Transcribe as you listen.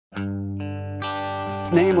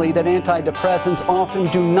namely that antidepressants often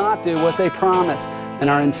do not do what they promise and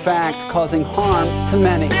are in fact causing harm to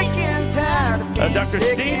many. Dr.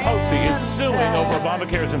 Steve Hotze is suing over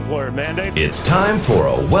Obamacare's employer mandate. It's time for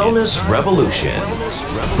a wellness revolution.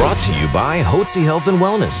 Brought to you by Hotze Health and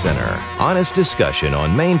Wellness Center. Honest discussion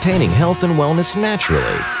on maintaining health and wellness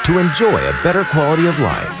naturally to enjoy a better quality of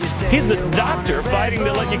life. He's the doctor fighting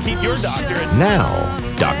to let you keep your doctor.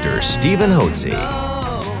 Now, Dr. Stephen Hotze.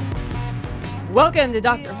 Welcome to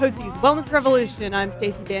Dr. Hotze's Wellness Revolution. I'm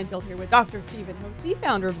Stacey Banfield here with Dr. Stephen Hotze,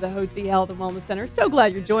 founder of the Hotze Health and Wellness Center. So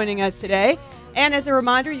glad you're joining us today. And as a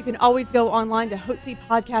reminder, you can always go online to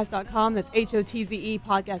hotzepodcast.com. That's HOTZE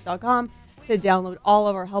podcast.com to download all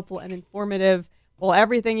of our helpful and informative,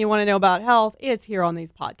 everything you want to know about health. It's here on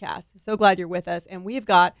these podcasts. So glad you're with us. And we've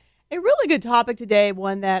got a really good topic today,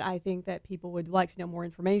 one that I think that people would like to know more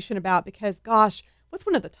information about because, gosh, what's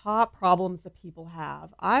one of the top problems that people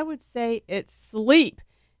have? I would say it's sleep.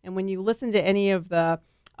 And when you listen to any of the,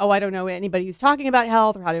 anybody who's talking about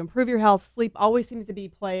health or how to improve your health, sleep always seems to be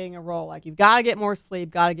playing a role. Like, you've got to get more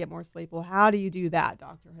sleep, Well, how do you do that,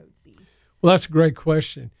 Dr. Hotze? Well, that's a great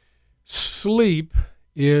question. Sleep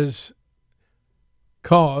is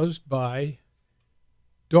caused by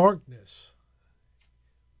darkness.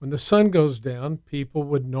 When the sun goes down, people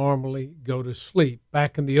would normally go to sleep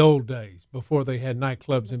back in the old days before they had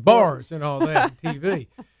nightclubs and bars and all that and TV.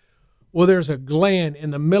 Well, there's a gland in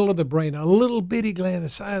the middle of the brain, a little bitty gland the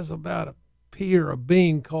size of about a pea or a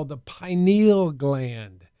bean called the pineal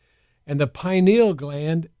gland. And the pineal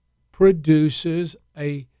gland produces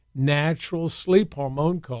a natural sleep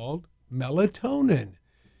hormone called melatonin.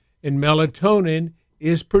 And melatonin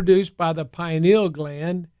is produced by the pineal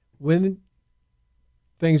gland when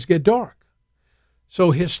things get dark.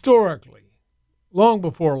 So historically, long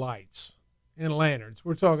before lights and lanterns,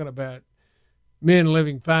 we're talking about men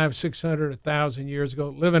living 500, 600, 1,000 years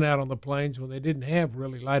ago, living out on the plains when they didn't have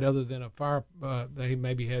really light other than a fire. They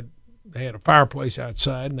had a fireplace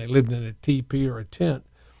outside and they lived in a teepee or a tent.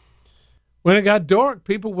 When it got dark,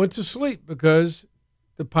 people went to sleep because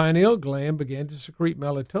the pineal gland began to secrete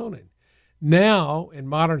melatonin. Now, in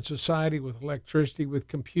modern society with electricity, with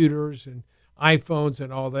computers and iPhones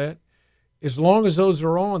and all that, as long as those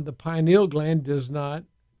are on, the pineal gland does not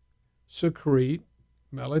secrete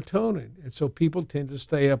melatonin. And so people tend to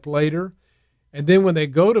stay up later. And then when they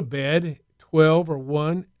go to bed, 12 or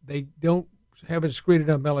 1, they haven't secreted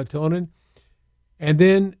enough melatonin. And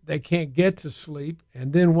then they can't get to sleep.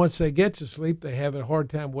 And then once they get to sleep, they have a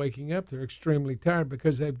hard time waking up. They're extremely tired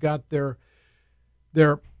because they've got their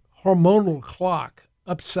hormonal clock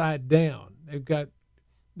upside down. They've got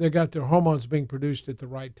their hormones being produced at the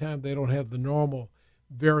right time. They don't have the normal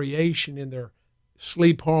variation in their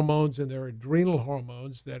sleep hormones and their adrenal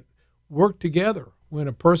hormones that work together. When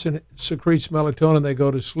a person secretes melatonin, they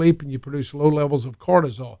go to sleep and you produce low levels of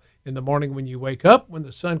cortisol. In the morning when you wake up, when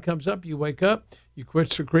the sun comes up, you wake up, you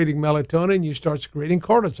quit secreting melatonin, you start secreting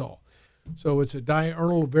cortisol. So it's a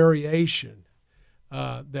diurnal variation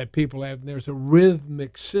that people have. And there's a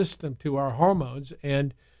rhythmic system to our hormones.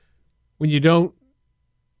 And when you don't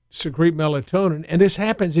secrete melatonin, and this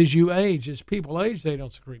happens as you age. As people age, they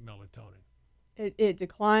don't secrete melatonin. It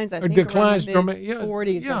declines, I think, declines around the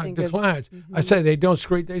mid-40s. Yeah, it declines. I say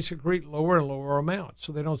they secrete lower and lower amounts,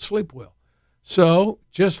 so they don't sleep well. So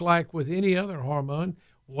just like with any other hormone,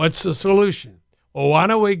 what's the solution? Well, why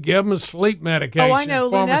don't we give them a sleep medication? Oh, I know,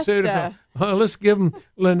 pharmaceutical. Let's give them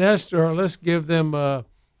Lunesta, or let's give them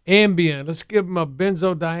Ambien. Let's give them a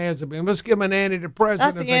benzodiazepine. Let's give them an antidepressant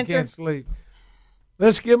if they can't sleep.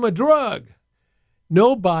 Let's give them a drug.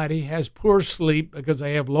 Nobody has poor sleep because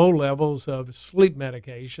they have low levels of sleep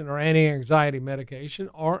medication or anti-anxiety medication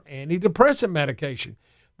or antidepressant medication.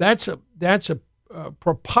 That's a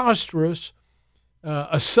preposterous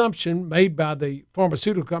assumption made by the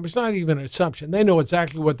pharmaceutical companies. It's not even an assumption. They know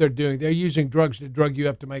exactly what they're doing. They're using drugs to drug you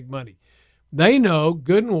up to make money. They know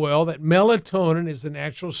good and well that melatonin is the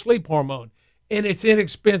natural sleep hormone, and it's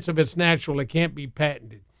inexpensive. It's natural. It can't be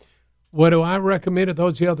patented. What do I recommend at the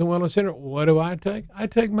Hotze Health and Wellness Center? What do I take? I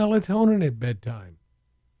take melatonin at bedtime.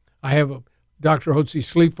 I have a Dr. Hotze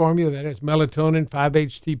sleep formula that has melatonin,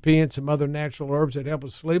 5-HTP, and some other natural herbs that help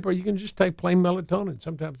with sleep, or you can just take plain melatonin.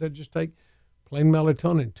 Sometimes I just take plain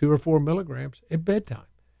melatonin, 2 or 4 milligrams at bedtime.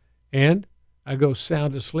 And I go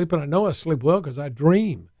sound asleep, and I know I sleep well because I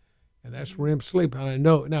dream, and that's REM sleep, and I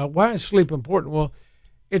know. Now, why is sleep important? Well,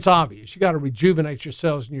 it's obvious. You got to rejuvenate your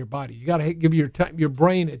cells in your body. You got to give your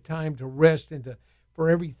brain a time to rest and for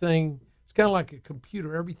everything. It's kind of like a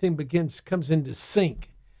computer. Everything comes into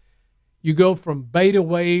sync. You go from beta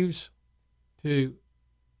waves to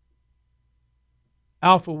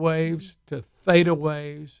alpha waves to theta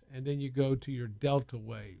waves, and then you go to your delta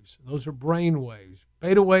waves. Those are brain waves.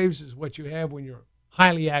 Beta waves is what you have when you're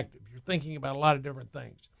highly active. You're thinking about a lot of different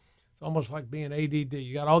things. It's almost like being ADD.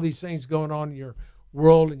 You got all these things going on in your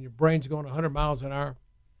world, and your brain's going 100 miles an hour.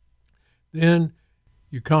 Then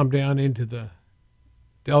you calm down into the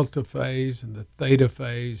delta phase and the theta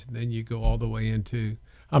phase, and then you go all the way into,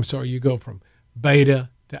 you go from beta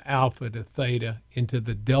to alpha to theta into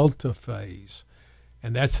the delta phase,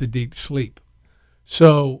 and that's the deep sleep.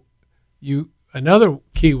 So another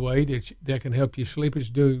key way that can help you sleep is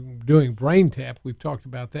doing brain tap. We've talked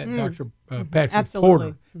about that. Dr. Patrick Absolutely.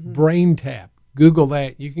 Porter, brain tap. Google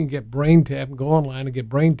that. You can get brain tap and go online and get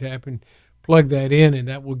brain tap and plug that in, and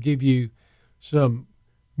that will give you some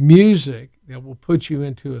music that will put you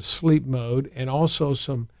into a sleep mode, and also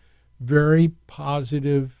some very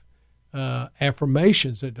positive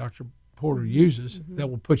affirmations that Dr. Porter uses that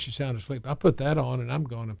will put you sound asleep. I put that on, and I'm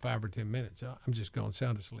going in 5 or 10 minutes. I'm just going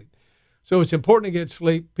sound asleep. So it's important to get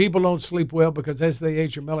sleep. People don't sleep well because as they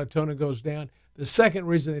age, your melatonin goes down. The second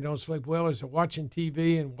reason they don't sleep well is they're watching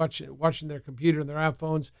TV and watching their computer and their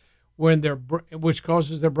iPhones, which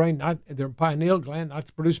causes their pineal gland not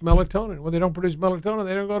to produce melatonin. When they don't produce melatonin,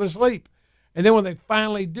 they don't go to sleep. And then when they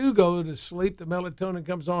finally do go to sleep, the melatonin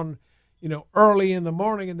comes on, early in the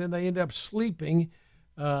morning, and then they end up sleeping,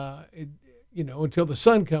 until the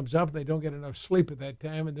sun comes up. They don't get enough sleep at that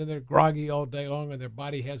time, and then they're groggy all day long, and their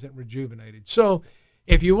body hasn't rejuvenated. So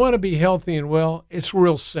if you want to be healthy and well, it's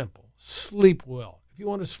real simple. Sleep well. If you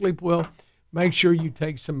want to sleep well, make sure you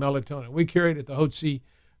take some melatonin. We carry it at the Hotze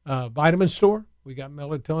vitamin store. We got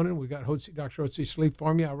melatonin. We got Dr. Hotze Sleep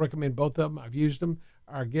Formula. I recommend both of them. I've used them.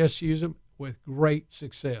 Our guests use them with great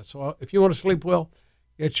success. So if you want to sleep well,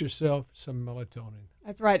 get yourself some melatonin.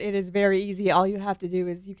 That's right. It is very easy. All you have to do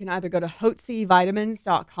is you can either go to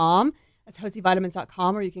HotzeVitamins.com. That's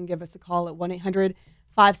HotzeVitamins.com, or you can give us a call at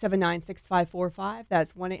 1-800-579-6545.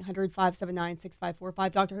 That's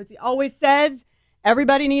 1-800-579-6545. Dr. Hotze always says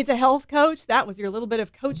everybody needs a health coach. That was your little bit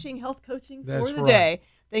of health coaching for the day.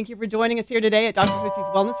 Thank you for joining us here today at Dr. Hotze's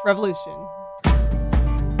Wellness Revolution.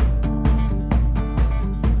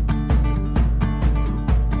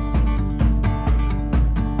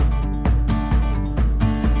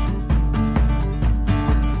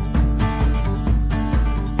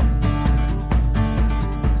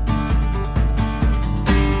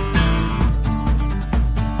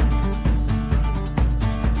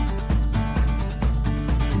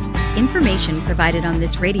 Information provided on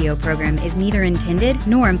this radio program is neither intended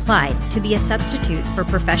nor implied to be a substitute for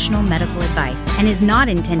professional medical advice and is not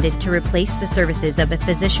intended to replace the services of a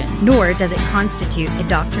physician, nor does it constitute a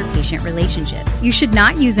doctor-patient relationship. You should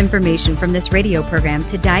not use information from this radio program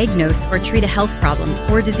to diagnose or treat a health problem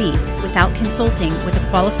or disease without consulting with a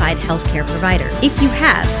qualified healthcare provider. If you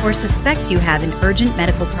have or suspect you have an urgent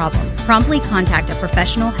medical problem, promptly contact a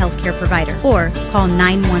professional healthcare provider or call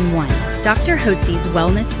 911. Dr. Hotze's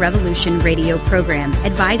Wellness Revolution radio program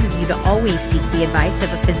advises you to always seek the advice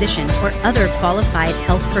of a physician or other qualified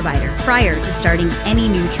health provider prior to starting any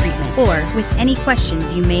new treatment or with any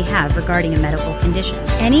questions you may have regarding a medical condition.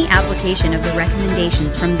 Any application of the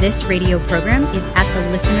recommendations from this radio program is at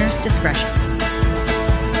the listener's discretion.